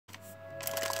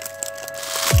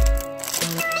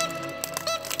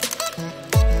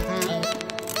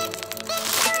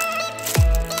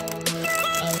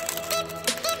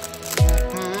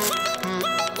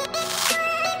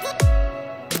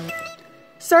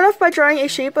Start off by drawing a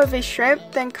shape of a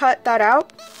shrimp, then cut that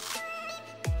out.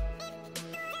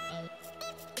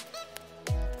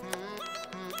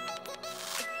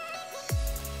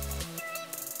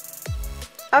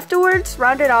 Afterwards,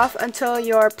 round it off until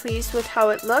you are pleased with how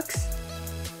it looks.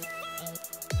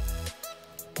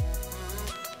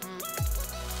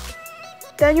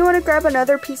 Then you want to grab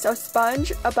another piece of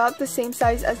sponge about the same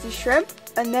size as the shrimp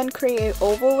and then create an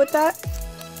oval with that.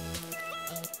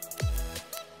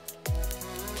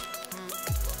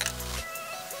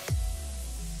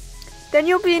 Then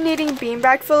you'll be needing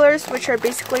beanbag fillers, which are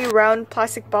basically round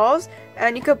plastic balls,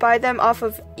 and you could buy them off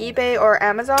of eBay or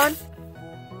Amazon.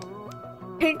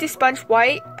 Paint the sponge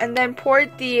white and then pour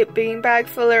the beanbag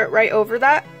filler right over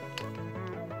that.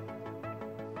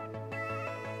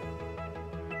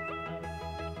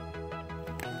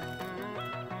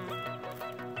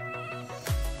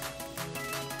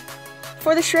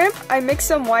 For the shrimp, I mixed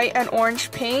some white and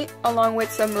orange paint along with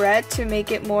some red to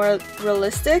make it more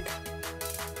realistic.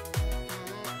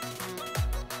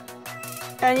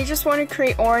 And you just want to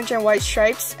create orange and white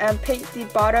stripes and paint the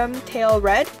bottom tail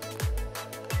red.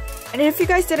 And if you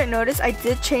guys didn't notice, I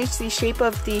did change the shape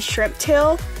of the shrimp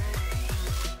tail.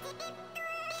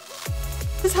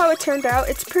 This is how it turned out.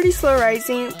 It's pretty slow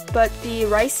rising, but the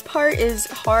rice part is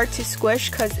hard to squish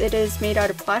because it is made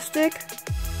out of plastic.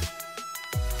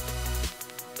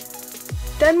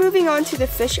 Then moving on to the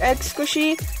fish egg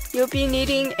squishy, you'll be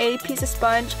needing a piece of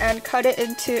sponge and cut it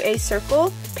into a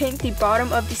circle. Paint the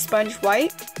bottom of the sponge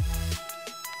white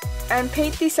and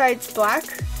paint the sides black.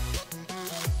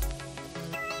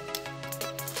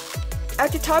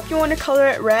 At the top you want to color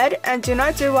it red, and do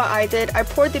not do what I did. I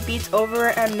poured the beads over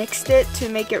and mixed it to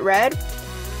make it red.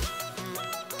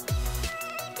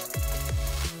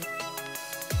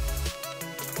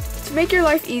 To make your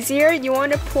life easier, you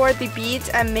want to pour the beads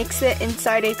and mix it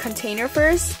inside a container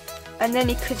first, and then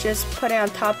you could just put it on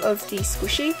top of the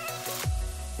squishy.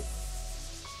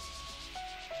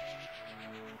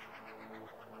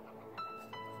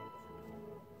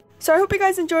 So I hope you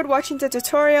guys enjoyed watching the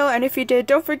tutorial, and if you did,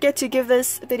 don't forget to give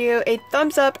this video a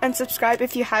thumbs up and subscribe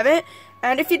if you haven't.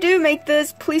 And if you do make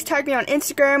this, please tag me on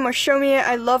Instagram or show me it.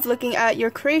 I love looking at your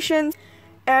creations.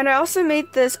 And I also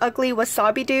made this ugly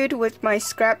wasabi dude with my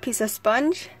scrap piece of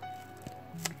sponge.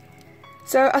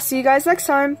 So I'll see you guys next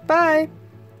time. Bye!